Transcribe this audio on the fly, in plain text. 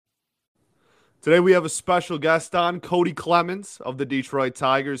Today we have a special guest on, Cody Clemens of the Detroit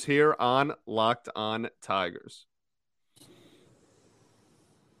Tigers here on Locked On Tigers.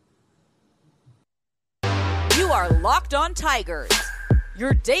 You are Locked On Tigers,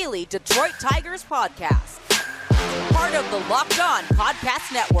 your daily Detroit Tigers podcast. Part of the Locked On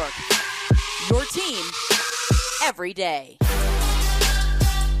Podcast Network, your team every day.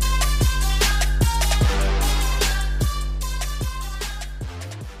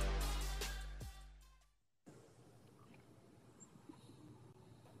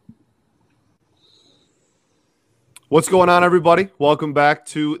 What's going on, everybody? Welcome back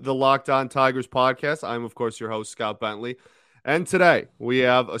to the Locked On Tigers podcast. I'm, of course, your host, Scott Bentley. And today we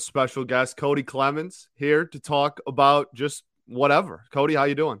have a special guest, Cody Clemens, here to talk about just whatever. Cody, how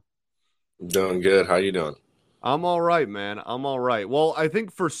you doing? Doing good. How you doing? I'm all right, man. I'm all right. Well, I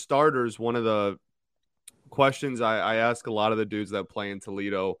think for starters, one of the questions I ask a lot of the dudes that play in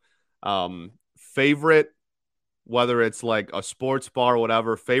Toledo, favorite, whether it's like a sports bar or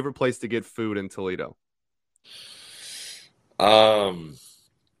whatever, favorite place to get food in Toledo?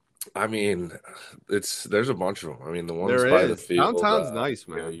 I mean, there's a bunch of them. I mean, the ones There by is. the field. Downtown's nice,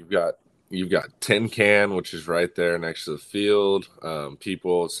 man. You've got Tin Can, which is right there next to the field.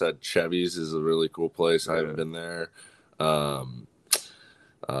 People said Chevy's is a really cool place. I haven't been there.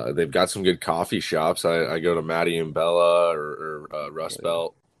 They've got some good coffee shops. I go to Matty and Bella or Rust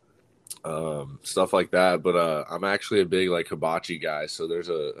Belt, stuff like that. But I'm actually a big like hibachi guy. So there's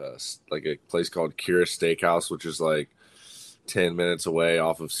a place called Kira Steakhouse, which is like 10 minutes away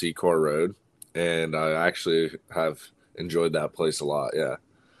off of Secor Road, and I actually have enjoyed that place a lot. Yeah.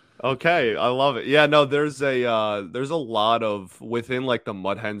 Okay, I love it. Yeah, no, there's a lot of within like the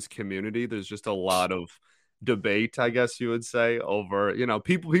Mud Hens community. There's just a lot of debate, I guess you would say, over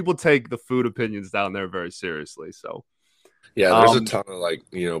people take the food opinions down there very seriously. So yeah, there's a ton of like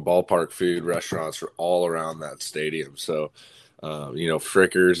ballpark food restaurants are all around that stadium. So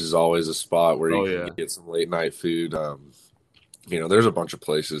Frickers is always a spot where you can get some late night food. There's a bunch of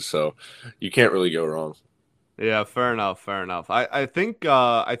places, so you can't really go wrong. Yeah, fair enough. I think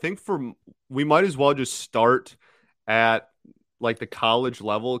we might as well just start at like the college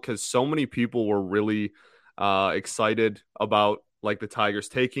level, because so many people were really excited about like the Tigers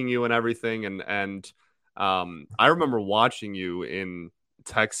taking you and everything, and I remember watching you in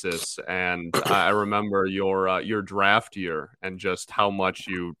Texas, and I remember your draft year and just how much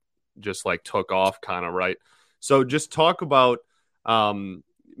you just like took off, kind of, right? So just talk about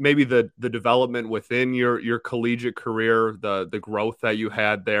maybe the development within your collegiate career, the growth that you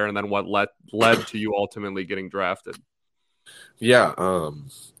had there, and then what led to you ultimately getting drafted. Yeah,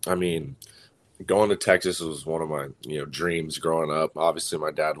 I mean, going to Texas was one of my dreams growing up. Obviously, my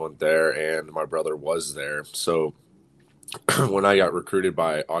dad went there, and my brother was there. So when I got recruited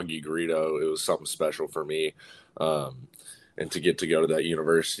by Augie Garrido, it was something special for me. And to go to that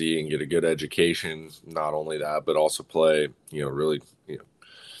university and get a good education, not only that, but also play, really,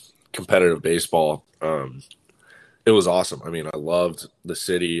 competitive baseball. It was awesome. I mean, I loved the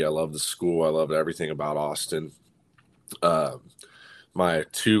city. I loved the school. I loved everything about Austin. My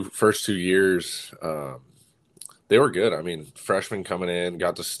first 2 years, they were good. I mean, freshman coming in,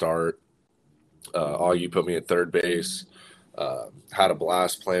 got to start. Augie put me at third base. Had a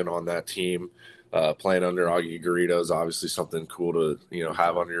blast playing on that team. Playing under Augie Garrido is obviously something cool to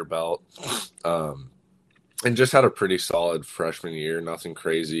have under your belt, and just had a pretty solid freshman year, nothing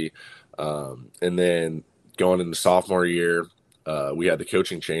crazy. And then going into sophomore year, we had the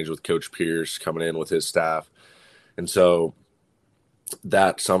coaching change with Coach Pierce coming in with his staff, and so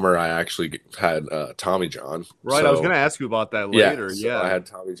that summer I actually had Tommy John. Right, so, I was going to ask you about that later. I had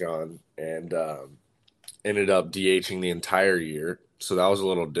Tommy John and ended up DHing the entire year. So that was a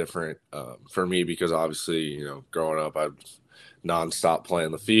little different for me because obviously, growing up, I've nonstop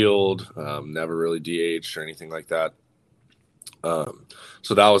playing the field, never really DH'd or anything like that.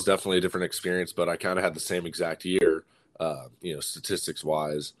 So that was definitely a different experience, but I kind of had the same exact year, statistics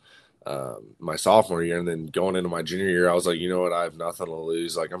wise, my sophomore year. And then going into my junior year, I was like, you know what? I have nothing to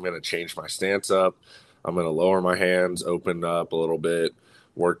lose. Like, I'm going to change my stance up. I'm going to lower my hands, open up a little bit,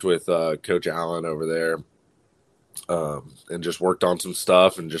 worked with Coach Allen over there. And just worked on some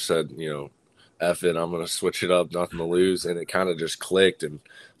stuff and just said, F it, I'm going to switch it up, nothing to lose. And it kind of just clicked and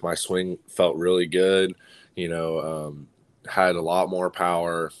my swing felt really good, had a lot more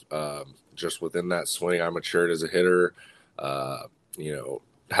power. Just within that swing, I matured as a hitter,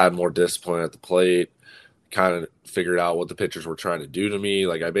 had more discipline at the plate, kind of figured out what the pitchers were trying to do to me.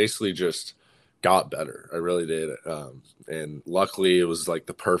 Like, I basically just got better. I really did. And luckily it was like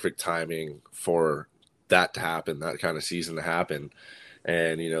the perfect timing for that to happen, that kind of season to happen.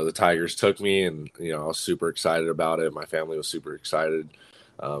 And, the Tigers took me, and, I was super excited about it. My family was super excited.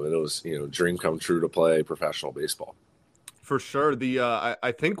 And it was, dream come true to play professional baseball. For sure.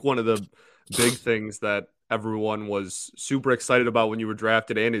 I think one of the big things that everyone was super excited about when you were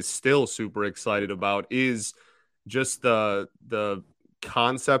drafted and is still super excited about is just the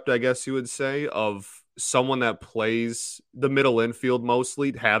concept, I guess you would say, of someone that plays the middle infield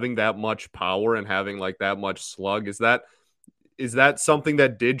mostly having that much power and having like that much slug. Is that something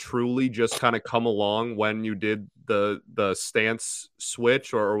that did truly just kind of come along when you did the stance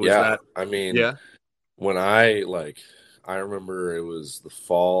switch, or was Yeah, that? I mean, Yeah. when I remember it was the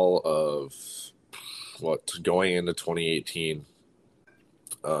fall of going into 2018.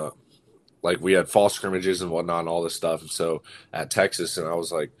 We had fall scrimmages and whatnot and all this stuff. And so at Texas, and I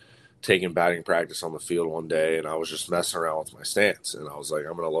was like taking batting practice on the field one day, and I was just messing around with my stance. And I was like,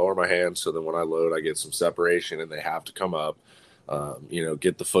 I'm going to lower my hands so that when I load, I get some separation, and they have to come up,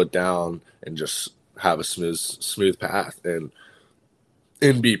 get the foot down and just have a smooth path. And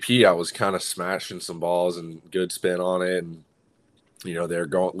in BP, I was kind of smashing some balls and good spin on it. And, they're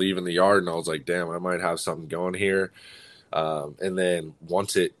leaving the yard, and I was like, damn, I might have something going here. And then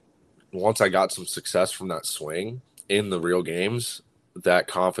once I got some success from that swing in the real games, that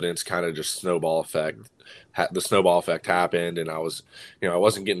confidence kind of just the snowball effect happened. And I was, I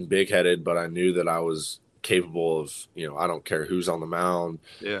wasn't getting big headed, but I knew that I was capable of, I don't care who's on the mound.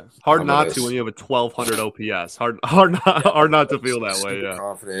 Yeah. Hard not to when you have a 1200 OPS. Hard not to feel that way. Yeah.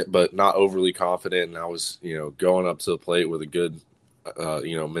 Confident, but not overly confident. And I was, going up to the plate with a good,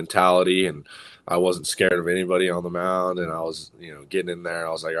 mentality, and I wasn't scared of anybody on the mound, and I was, getting in there.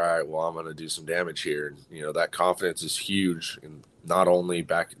 I was like, all right, well, I'm going to do some damage here. And, that confidence is huge. And not only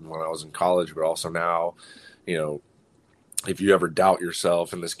back when I was in college, but also now, if you ever doubt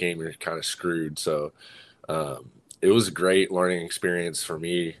yourself in this game, you're kind of screwed. So it was a great learning experience for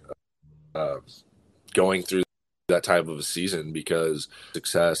me going through that type of a season, because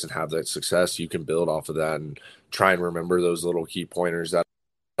have that success, you can build off of that and try and remember those little key pointers that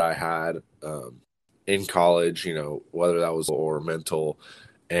I had in college, whether that was or mental,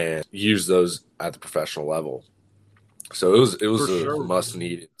 and use those at the professional level. So it was a must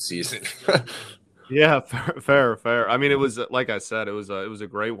need season. Yeah, fair. I mean, it was, like I said, it was a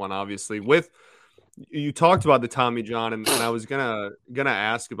great one. Obviously, you talked about the Tommy John, and I was gonna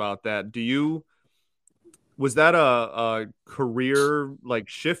ask about that. Was that a career like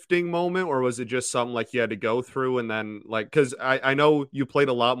shifting moment, or was it just something like you had to go through and then because I know you played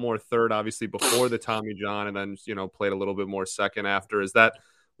a lot more third obviously before the Tommy John, and then played a little bit more second after.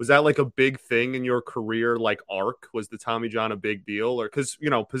 Was that like a big thing in your career, like arc? Was the Tommy John a big deal, or because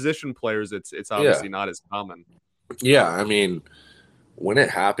position players it's obviously not as common? Yeah, I mean, when it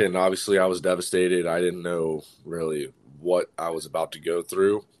happened, obviously I was devastated. I didn't know really what I was about to go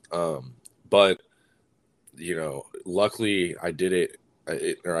through, but luckily I did it,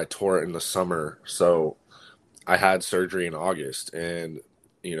 or I tore it in the summer. So I had surgery in August, and,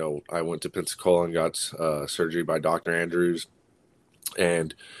 I went to Pensacola and got surgery by Dr. Andrews.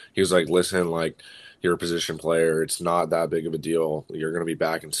 And he was like, listen, you're a position player. It's not that big of a deal. You're going to be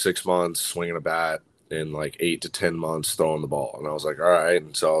back in 6 months swinging a bat, in 8 to 10 months throwing the ball. And I was like, all right.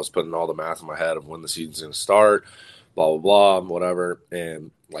 And so I was putting all the math in my head of when the season's going to start, blah, blah, blah, whatever.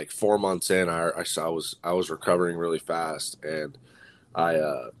 And 4 months in, I was recovering really fast, and I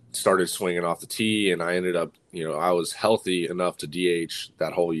started swinging off the tee, and I ended up, I was healthy enough to DH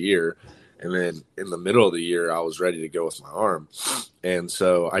that whole year. And then in the middle of the year, I was ready to go with my arm. And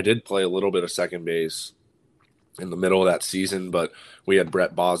so I did play a little bit of second base in the middle of that season, but we had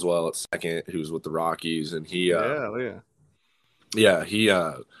Brett Boswell at second, who's with the Rockies, and he had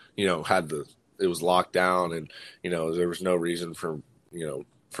it was locked down, and there was no reason for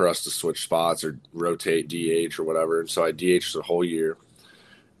us to switch spots or rotate DH or whatever. And so I DH'd the whole year,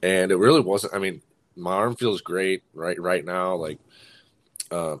 and it really wasn't. I mean, my arm feels great right now.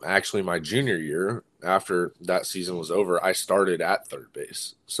 Actually, my junior year, after that season was over, I started at third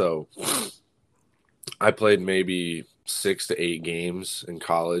base. So I played maybe 6 to 8 games in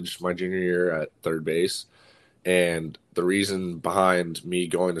college my junior year at third base. And the reason behind me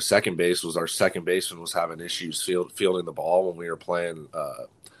going to second base was our second baseman was having issues fielding the ball when we were playing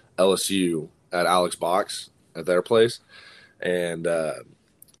LSU at Alex Box at their place. And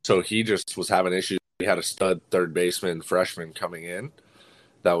so he just was having issues. We had a stud third baseman freshman coming in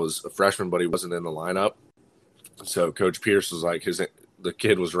that was a freshman, but he wasn't in the lineup. So Coach Pierce was like, the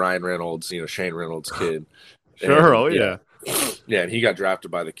kid was Ryan Reynolds, Shane Reynolds' kid. Sure. And, yeah, and he got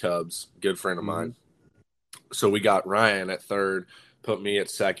drafted by the Cubs, good friend of mine. So we got Ryan at third, put me at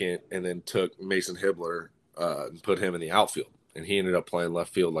second, and then took Mason Hibbler and put him in the outfield. and he ended up playing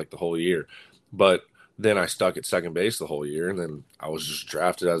left field like the whole year. But then I stuck at second base the whole year, and then I was just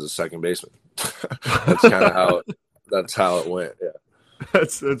drafted as a second baseman. That's kind of how it went. Yeah.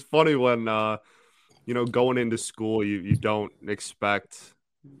 It's funny when going into school you don't expect,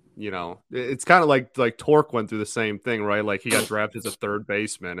 it's kind of like Torque went through the same thing, right? Like he got drafted as a third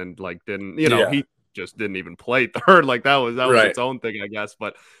baseman and like didn't, he just didn't even play third. Like that was Right. its own thing, I guess.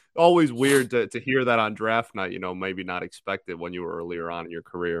 But always weird to hear that on draft night, maybe not expected when you were earlier on in your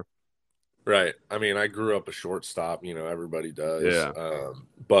career. Right. I mean, I grew up a shortstop, everybody does. Yeah.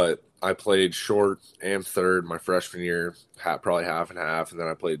 But I played short and third my freshman year, probably half and half. And then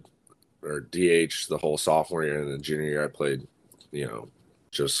I played DH the whole sophomore year. And then junior year, I played,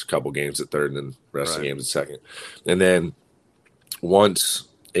 just a couple games at third and then rest of the games at second. And then once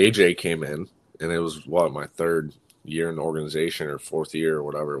AJ came in, and it was my third year in the organization or fourth year or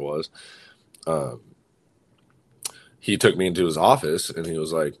whatever it was, he took me into his office and he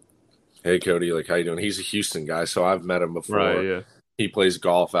was like, "Hey, Cody, like, how you doing?" He's a Houston guy, so I've met him before. Right, yeah. He plays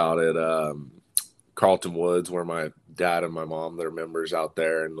golf out at Carlton Woods, where my dad and my mom, they're members out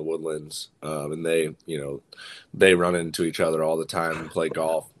there in the Woodlands. And they run into each other all the time and play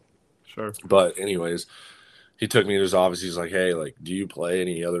golf. Sure. But anyways, he took me to his office. He's like, "Hey, like, do you play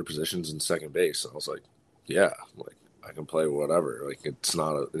any other positions in second base?" And I was like, "Yeah, like, I can play whatever. Like, it's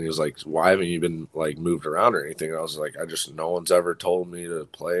not a," and he was like, "Why haven't you been like moved around or anything?" And I was like, no one's ever told me to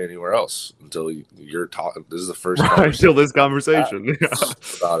play anywhere else until you're talking. This is the first time until this conversation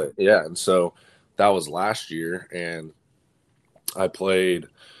about it. Yeah. And so that was last year. And I played,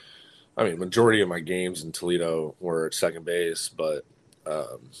 majority of my games in Toledo were at second base, but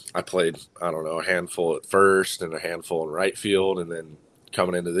I played, a handful at first and a handful in right field. And then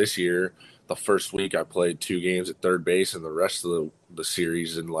coming into this year, the first week I played 2 games at third base and the rest of the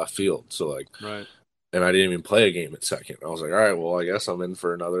series in left field. So like, right. And I didn't even play a game at second. I was like, all right, well, I guess I'm in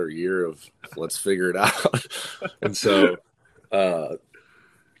for another year of let's figure it out. And so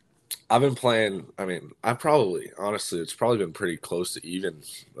I've been playing, honestly, it's probably been pretty close to even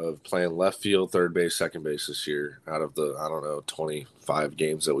of playing left field, third base, second base this year out of the, 25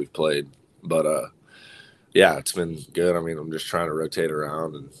 games that we've played. But yeah, it's been good. I'm just trying to rotate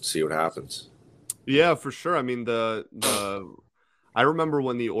around and see what happens. Yeah, for sure. I remember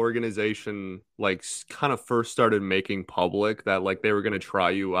when the organization like kind of first started making public that like they were going to try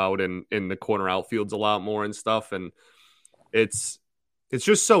you out in the corner outfields a lot more and stuff. And it's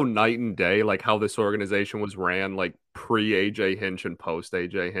just so night and day, like how this organization was ran, like pre AJ Hinch and post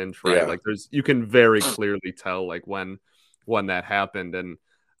AJ Hinch, right? Yeah. Like you can very clearly tell like when that happened. And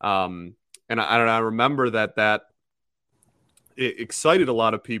I remember that it excited a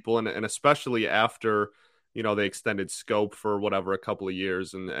lot of people, and especially after, they extended scope for whatever, a couple of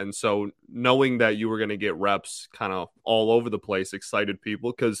years. And so knowing that you were going to get reps kind of all over the place excited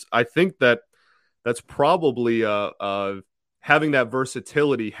people, because I think that's probably having that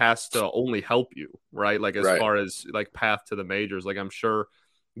versatility has to only help you, right? Like as far as like path to the majors, like I'm sure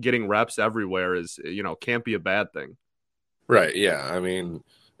getting reps everywhere is, can't be a bad thing. Right. Yeah.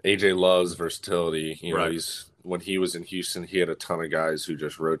 AJ loves versatility. Right. When he was in Houston, he had a ton of guys who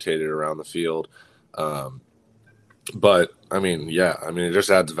just rotated around the field. But it just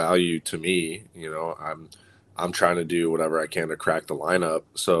adds value to me. I'm trying to do whatever I can to crack the lineup.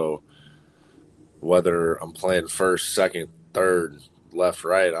 So whether I'm playing first, second, third, left,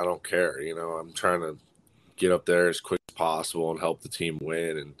 right, I don't care. I'm trying to get up there as quick as possible and help the team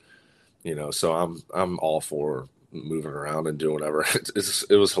win. And, so I'm all for moving around and doing whatever.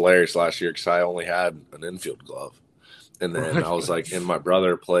 It was hilarious last year because I only had an infield glove. And then I was like, and my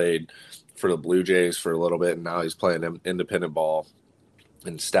brother played for the Blue Jays for a little bit, and now he's playing independent ball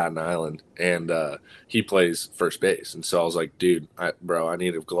in Staten Island, and he plays first base. And so I was like, dude, I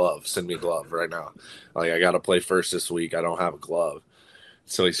need a glove. Send me a glove right now. Like, I got to play first this week. I don't have a glove.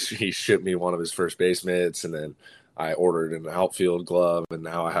 So he shipped me one of his first base mitts, and then I ordered an outfield glove, and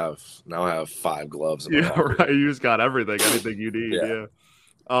now I have 5 gloves in my locker. Right. You just got anything you need. Yeah.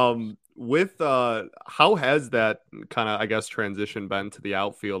 With how has that kind of, I guess, transition been to the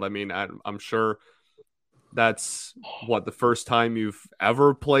outfield? I'm sure that's the first time you've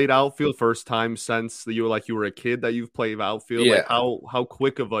ever played outfield, first time since you were a kid that you've played outfield. Yeah. Like how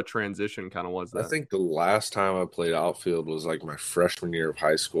quick of a transition kind of was that? I think the last time I played outfield was like my freshman year of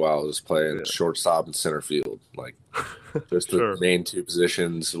high school. I was playing shortstop and center field, like just the main 2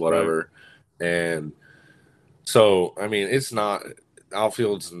 positions, whatever. Right. And so, it's not,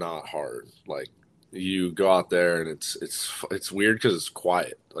 outfield's not hard. Like, you go out there and it's weird because it's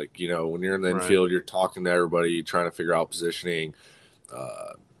quiet. Like, when you're in the infield, you're talking to everybody, trying to figure out positioning.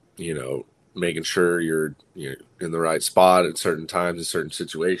 making sure you're in the right spot at certain times in certain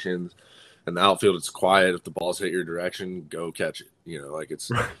situations. And the outfield, it's quiet. If the ball's hit your direction, go catch it. Like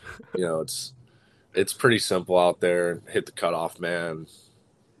it's it's pretty simple out there. Hit the cutoff man.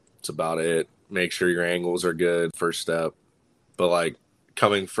 It's about it. Make sure your angles are good. First step. But like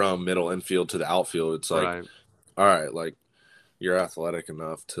coming from middle infield to the outfield, it's like, Right. all right, like you're athletic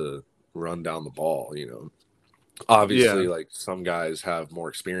enough to run down the ball. Obviously, Yeah. like some guys have more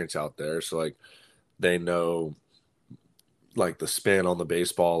experience out there, so like they know like the spin on the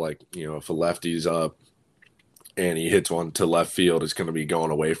baseball. Like if a lefty's up and he hits one to left field, it's going to be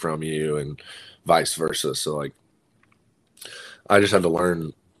going away from you, and vice versa. So like I just had to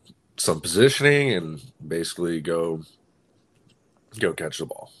learn some positioning and basically go catch the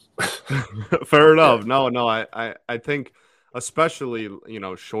ball. Fair enough. Yeah. No, I think especially,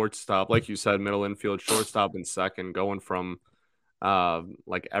 shortstop, like you said, middle infield, shortstop and second, going from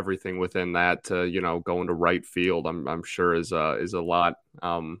like everything within that to, going to right field, I'm sure is a lot,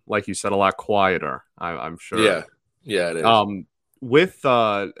 like you said, a lot quieter, I'm sure. Yeah. Yeah, it is. With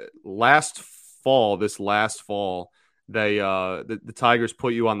this last fall, they the Tigers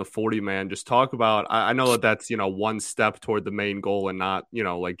put you on the 40-man. Just talk about. I know that's one step toward the main goal and not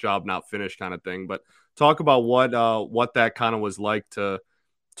like job not finished kind of thing. But talk about what that kind of was like to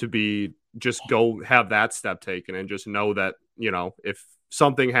be just go have that step taken and just know that if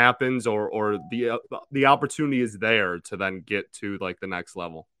something happens or the opportunity is there to then get to like the next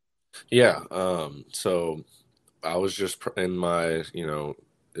level. Yeah. So I was just in my,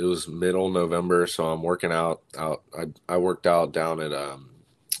 it was middle November, so I'm working out. I worked out down at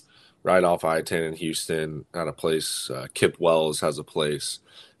right off I-10 in Houston at a place. Kip Wells has a place,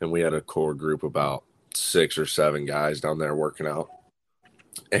 and we had a core group about 6 or 7 guys down there working out.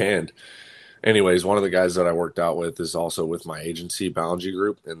 And anyways, one of the guys that I worked out with is also with my agency, Bounty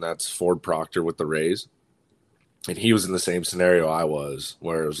Group, and that's Ford Proctor with the Rays. And he was in the same scenario I was,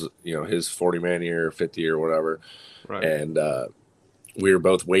 where it was, his 40-man year, 50 or whatever. Right. And we were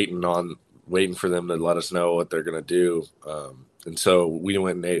both waiting for them to let us know what they're going to do. And so we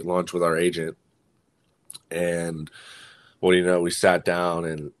went and ate lunch with our agent. And what do you know, we sat down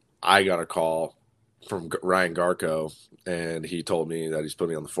and I got a call from Ryan Garco, and he told me that he's put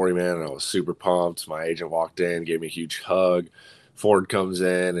me on the 40-man, and I was super pumped. My agent walked in, gave me a huge hug. Ford comes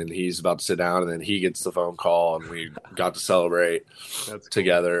in, and he's about to sit down, and then he gets the phone call, and we got to celebrate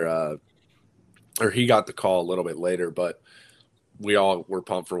together. Or he got the call a little bit later, but we all were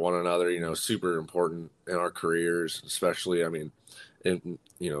pumped for one another, super important in our careers, especially, I mean, it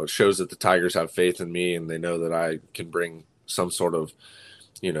shows that the Tigers have faith in me, and they know that I can bring some sort of,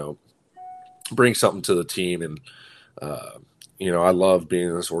 bring something to the team. And, I love being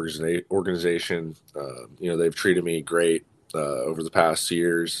in this organization. They've treated me great over the past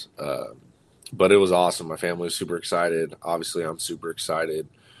years, but it was awesome. My family was super excited. Obviously, I'm super excited.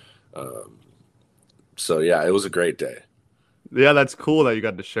 So yeah, it was a great day. Yeah, that's cool that you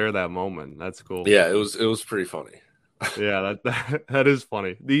got to share that moment. That's cool. Yeah, it was pretty funny. Yeah, that is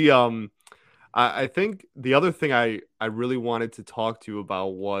funny. I think the other thing I really wanted to talk to you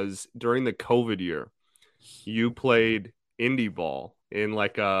about was during the COVID year, you played indie ball in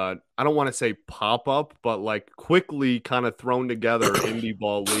like I don't want to say pop up, but like quickly kind of thrown together indie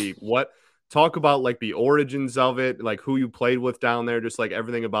ball league. Talk about like the origins of it, like who you played with down there, just like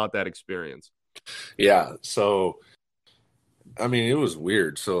everything about that experience. Yeah, so I mean, it was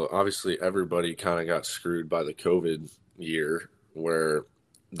weird. So obviously everybody kind of got screwed by the COVID year where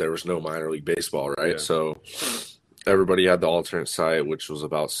there was no minor league baseball, right? Yeah. So everybody had the alternate site, which was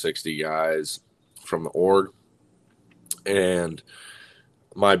about 60 guys from the org. And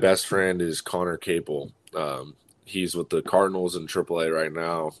my best friend is Connor Capel. He's with the Cardinals in AAA right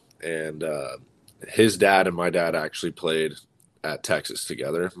now. And his dad and my dad actually played at Texas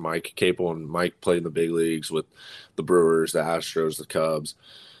together. Mike Capel and Mike played in the big leagues with the Brewers, the Astros, the Cubs,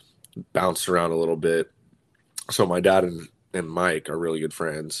 bounced around a little bit. So my dad and Mike are really good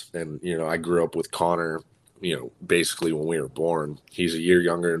friends. And, I grew up with Connor, basically when we were born. He's a year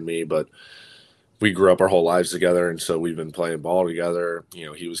younger than me, but we grew up our whole lives together. And so we've been playing ball together.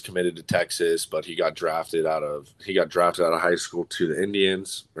 He was committed to Texas, but he got drafted out of high school to the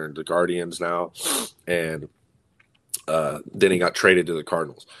Indians, or the Guardians now. And then he got traded to the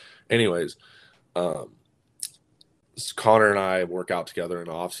Cardinals. Anyways, Connor and I work out together in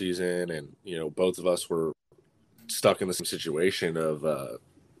the off season, and both of us were stuck in the same situation of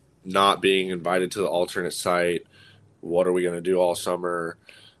not being invited to the alternate site. What are we going to do all summer?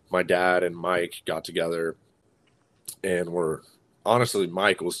 My dad and Mike got together, and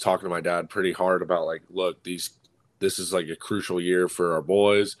Mike was talking to my dad pretty hard about like, look, this is like a crucial year for our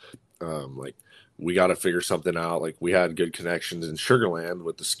boys. Like, we got to figure something out. Like, we had good connections in Sugarland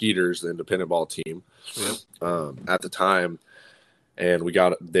with the Skeeters, the independent ball team, at the time. And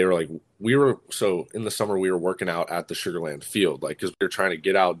they were like, so in the summer, we were working out at the Sugarland field, like, because we were trying to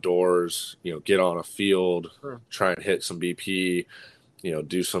get outdoors, get on a field, try and hit some BP,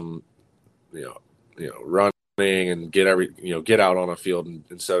 do some, running and get out on a field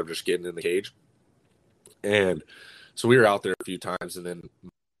instead of just getting in the cage. And so we were out there a few times, and then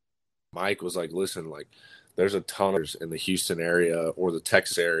Mike was like, listen, like, there's a ton of in the Houston area or the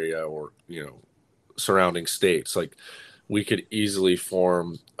Texas area or, surrounding states. Like, we could easily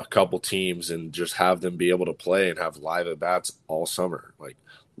form a couple teams and just have them be able to play and have live at bats all summer. Like,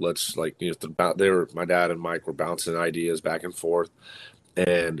 let's my dad and Mike were bouncing ideas back and forth,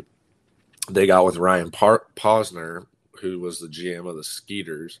 and they got with Ryan Posner, who was the GM of the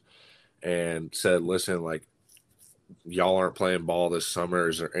Skeeters, and said, listen, like, y'all aren't playing ball this summer.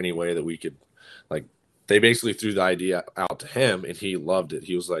 Is there any way that we could, like, they basically threw the idea out to him, and he loved it.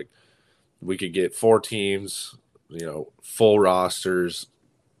 He was like, we could get 4 teams, full rosters.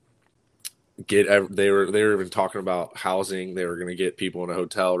 They were even talking about housing. They were going to get people in a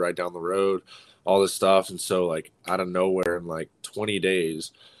hotel right down the road, all this stuff. And so, like, out of nowhere, in like 20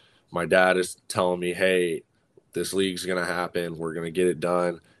 days, my dad is telling me, hey, this league's going to happen. We're going to get it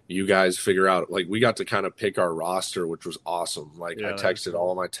done. You guys figure out, like, we got to kind of pick our roster, which was awesome. Like, I texted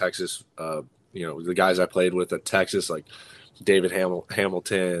all my Texas, the guys I played with at Texas, like David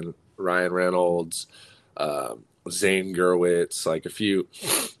Hamilton, Ryan Reynolds, Zane Gerwitz, like a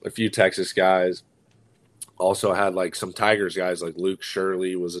few Texas guys. Also had like some Tigers guys, like Luke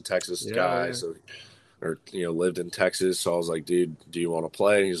Shirley was a Texas guy, so lived in Texas. So I was like, dude, do you want to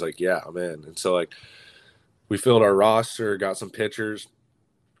play? And he's like, yeah, I'm in. And so, like, we filled our roster, got some pitchers.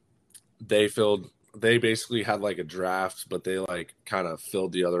 They basically had like a draft, but they like kind of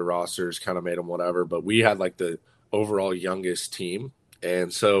filled the other rosters, kind of made them whatever. But we had like the overall youngest team.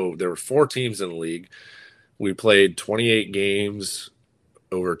 And so there were 4 teams in the league. We played 28 games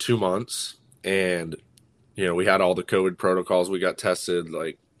over 2 months. And, we had all the COVID protocols. We got tested,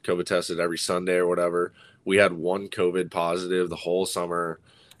 like COVID tested every Sunday or whatever. We had 1 COVID positive the whole summer.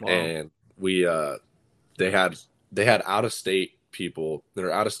 Wow. And they had out-of-state people.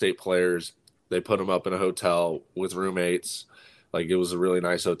 They're out-of-state players. They put them up in a hotel with roommates. Like, it was a really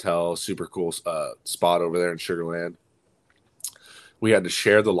nice hotel, super cool spot over there in Sugarland. We had to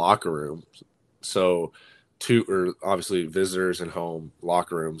share the locker room. So obviously visitors and home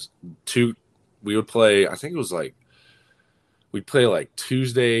locker rooms. We would play, I think it was like, we'd play like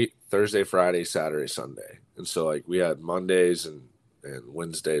Tuesday, Thursday, Friday, Saturday, Sunday. And so, like, we had Mondays and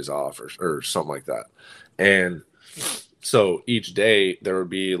Wednesdays off or something like that. And so each day there would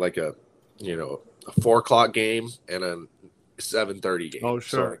be like a 4:00 game and a 7:30 game. Oh,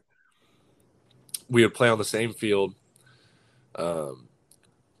 sure. So we would play on the same field.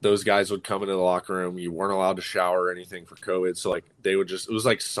 Those guys would come into the locker room. You weren't allowed to shower or anything for COVID. So, like, it was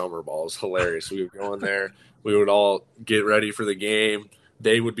like summer ball. It was hilarious. We would go in there. We would all get ready for the game.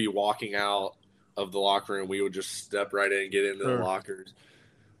 They would be walking out of the locker room. We would just step right in, get into the lockers,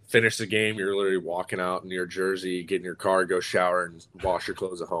 finish the game. You're literally walking out in your jersey, get in your car, go shower, and wash your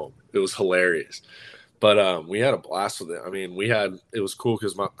clothes at home. It was hilarious. But we had a blast with it. I mean, it was cool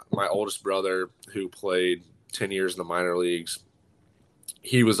because my oldest brother, who played 10 years in the minor leagues,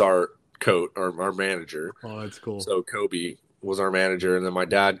 he was our coach or our manager. Oh, that's cool. So Kobe was our manager, and then my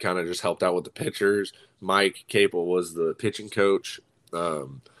dad kind of just helped out with the pitchers. Mike Capel was the pitching coach.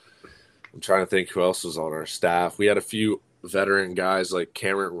 I'm trying to think who else was on our staff. We had a few veteran guys, like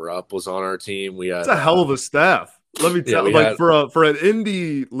Cameron Rupp was on our team. We had that's a hell of a staff. Let me tell you, like, for an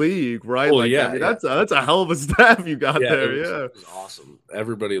indie league, right? Well, that's a hell of a staff you got there. It was awesome.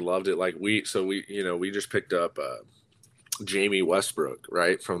 Everybody loved it. Like, we just picked up Jamie Westbrook,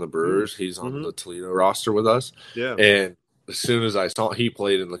 right, from the Brewers. He's on the Toledo roster with us. Yeah. And as soon as I saw, he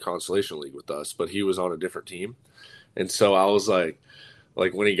played in the Constellation League with us, but he was on a different team. And so I was like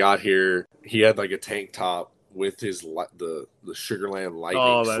when he got here, he had like a tank top with his the Sugarland Lightning.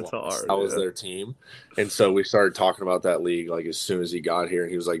 Oh, that's hard. That was their team. And so we started talking about that league like as soon as he got here, and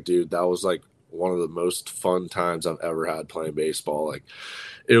he was like, dude, that was like one of the most fun times I've ever had playing baseball. Like,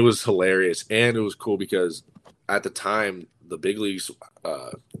 it was hilarious. And it was cool because at the time the big leagues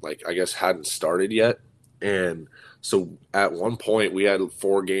I guess hadn't started yet. And so at one point we had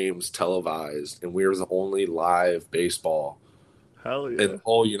 4 games televised, and we were the only live baseball in the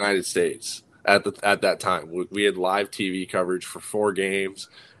whole United States at that time. We had live TV coverage for 4 games,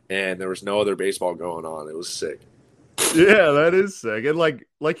 and there was no other baseball going on. It was sick. Yeah, that is sick. And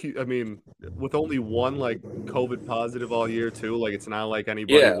I mean, with only one like COVID positive all year too, like it's not like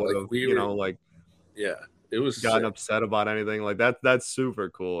anybody Yeah, would like have, we were. like Yeah, it was gotten sick. upset about anything like that. That's super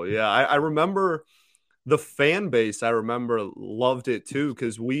cool. Yeah, I remember the fan base. I remember loved it too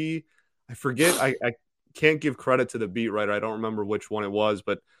because I forget, I can't give credit to the beat writer. I don't remember which one it was,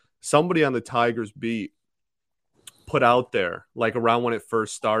 but somebody on the Tigers beat put out there like around when it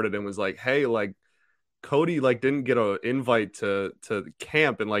first started and was like, hey, like Cody like didn't get an invite to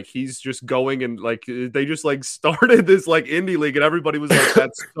camp and like he's just going and like they just like started this like indie league and everybody was like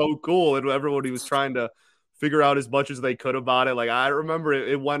that's so cool and everybody was trying to figure out as much as they could about it. Like I remember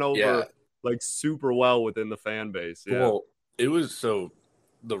it went Yeah. over like super well within the fan base. Yeah. Well, it was so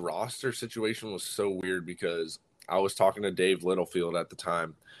the roster situation was so weird because I was talking to Dave Littlefield at the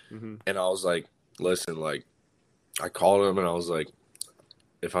time, and I was like, listen, like I called him and I was like,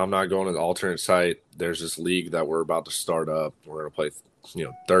 if I'm not going to the alternate site, there's this league that we're about to start up. We're going to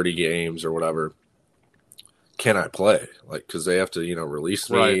play, 30 games or whatever. Can I play? Like, because they have to,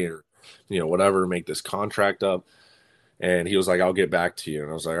 release me or, whatever, make this contract up. And he was like, I'll get back to you. And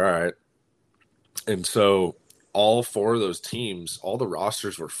I was like, all right. And so all four of those teams, all the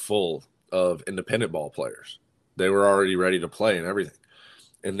rosters were full of independent ball players. They were already ready to play and everything.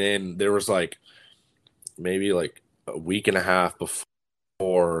 And then there was like maybe like a week and a half before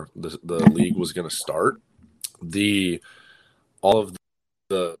the league was going to start, all of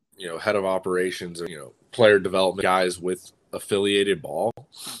the head of operations or player development guys with affiliated ball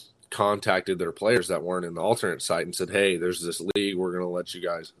contacted their players that weren't in the alternate site and said, hey, there's this league, we're going to let you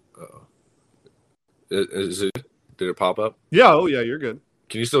guys did it pop up? Yeah. Oh yeah, you're good.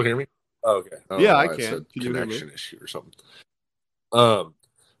 Can you still hear me? Oh, okay. Yeah, I can. It's a connection issue or something.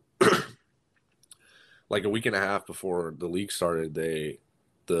 Like a week and a half before the league started, the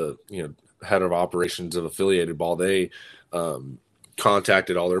head of operations of affiliated ball, they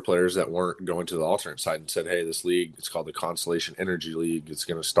contacted all their players that weren't going to the alternate side and said, hey, this league, it's called the Constellation Energy League. It's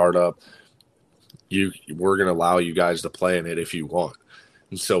going to start up. We're going to allow you guys to play in it if you want.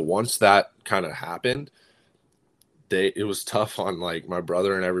 And so once that kind of happened, it was tough on like my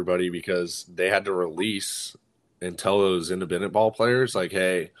brother and everybody because they had to release and tell those independent ball players like,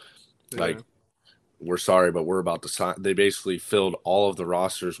 hey, like, we're sorry, but we're about to sign. They basically filled all of the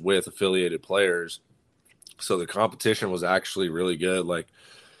rosters with affiliated players. So the competition was actually really good. Like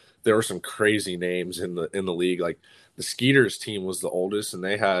there were some crazy names in the league. Like the Skeeters team was the oldest and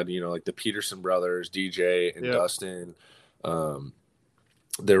they had, like the Peterson brothers, DJ and Dustin.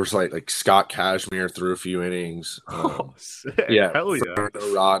 There was like Scott Cashmere threw a few innings. Sick. Yeah. Hell yeah.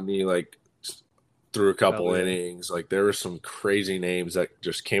 Rodney, like threw a couple innings. Like there were some crazy names that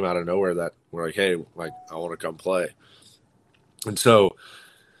just came out of nowhere that were like, hey, like I want to come play. And so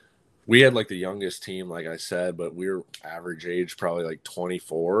we had like the youngest team, like I said, but we were average age probably like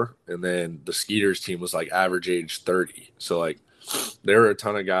 24. And then the Skeeters team was like average age 30. So like there were a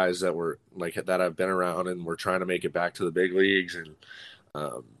ton of guys that were like that I've been around and were trying to make it back to the big leagues. And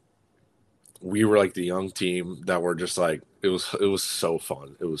we were like the young team that were just like it was so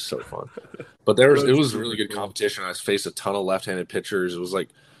fun. It was so fun. But it was really good competition. I faced a ton of left-handed pitchers. It was like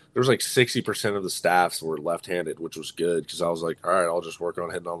there was like 60% of the staffs were left-handed, which was good because I was like, all right, I'll just work on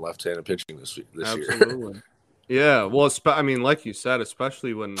hitting on left-handed pitching this year. Yeah, well, I mean, like you said,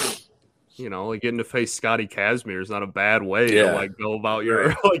 especially when like getting to face Scotty Kazmir is not a bad way to like go about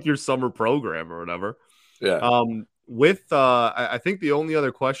your like your summer program or whatever. Yeah. I think the only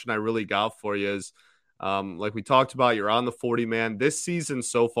other question I really got for you is, like we talked about, you're on the 40-man. This season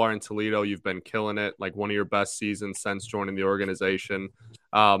so far in Toledo, you've been killing it, like one of your best seasons since joining the organization.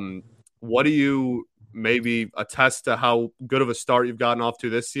 What do you maybe attest to how good of a start you've gotten off to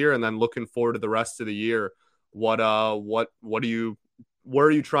this year? And then looking forward to the rest of the year, where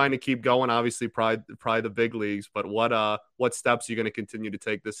are you trying to keep going? Obviously, probably the big leagues, but what steps are you going to continue to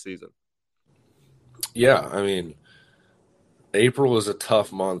take this season? Yeah, I mean, April is a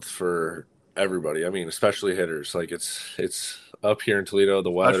tough month for everybody. I mean, especially hitters. Like it's up here in Toledo.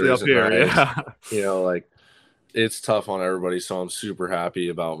 The weather isn't nice. Like it's tough on everybody. So I'm super happy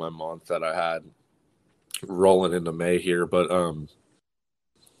about my month that I had rolling into May here. But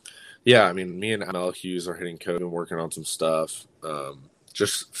yeah, I mean, me and Mel Hughes are hitting code and working on some stuff.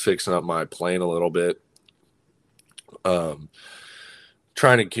 Just fixing up my plane a little bit.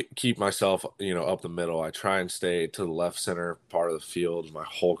 Trying to keep myself, up the middle. I try and stay to the left center part of the field my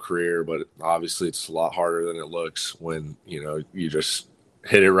whole career, but obviously it's a lot harder than it looks when, you just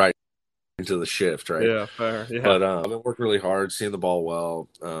hit it right into the shift, right? Yeah, fair. Yeah. But I've been working really hard, seeing the ball well.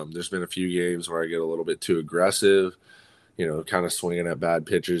 There's been a few games where I get a little bit too aggressive, kind of swinging at bad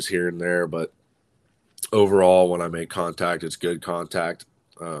pitches here and there, but overall, when I make contact, it's good contact.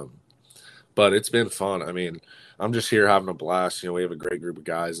 But it's been fun. I mean, I'm just here having a blast. We have a great group of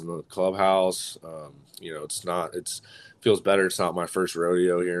guys in the clubhouse. It's feels better. It's not my first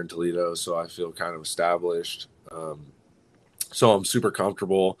rodeo here in Toledo, so I feel kind of established. So I'm super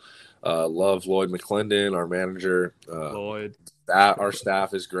comfortable. Love Lloyd McClendon, our manager. Lloyd. Our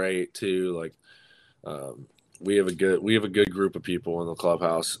staff is great too. Like, we have a good group of people in the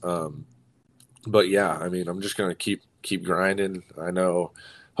clubhouse. But yeah, I mean, I'm just gonna keep grinding. I know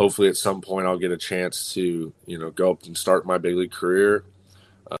hopefully at some point I'll get a chance to, go up and start my big league career.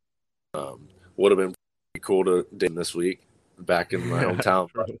 Would have been pretty cool to date this week back in my hometown,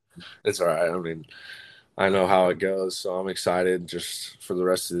 but it's all right. I mean, I know how it goes, so I'm excited just for the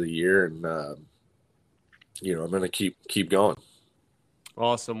rest of the year, and I'm going to keep going.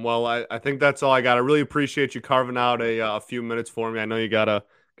 Awesome. Well, I think that's all I got. I really appreciate you carving out a few minutes for me. I know you got a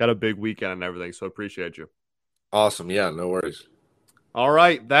big weekend and everything, so I appreciate you. Awesome. Yeah, no worries. All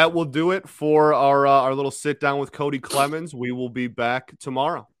right, that will do it for our little sit down with Cody Clemens. We will be back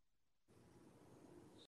tomorrow.